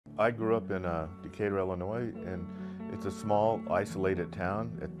I grew up in Decatur, Illinois, and it's a small, isolated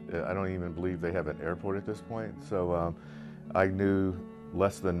town. I don't even believe they have an airport at this point. So I knew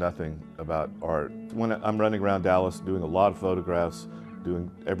less than nothing about art. When I'm running around Dallas doing a lot of photographs,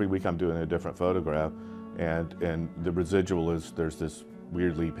 every week I'm doing a different photograph, and the residual is there's this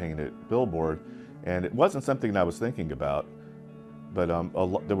weirdly painted billboard, and it wasn't something I was thinking about. But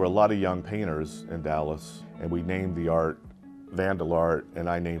there were a lot of young painters in Dallas, and we named the art Vandal Art, and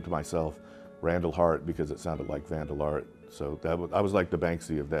I named myself Randall Hart because it sounded like Vandal Art. So I was like the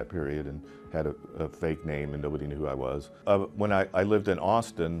Banksy of that period and had a fake name and nobody knew who I was. When I lived in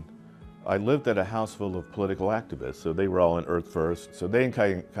Austin, I lived at a house full of political activists, so they were all in Earth First. So they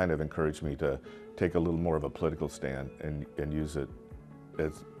kind of encouraged me to take a little more of a political stand and use it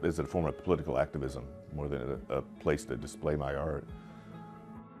as a form of political activism more than a place to display my art.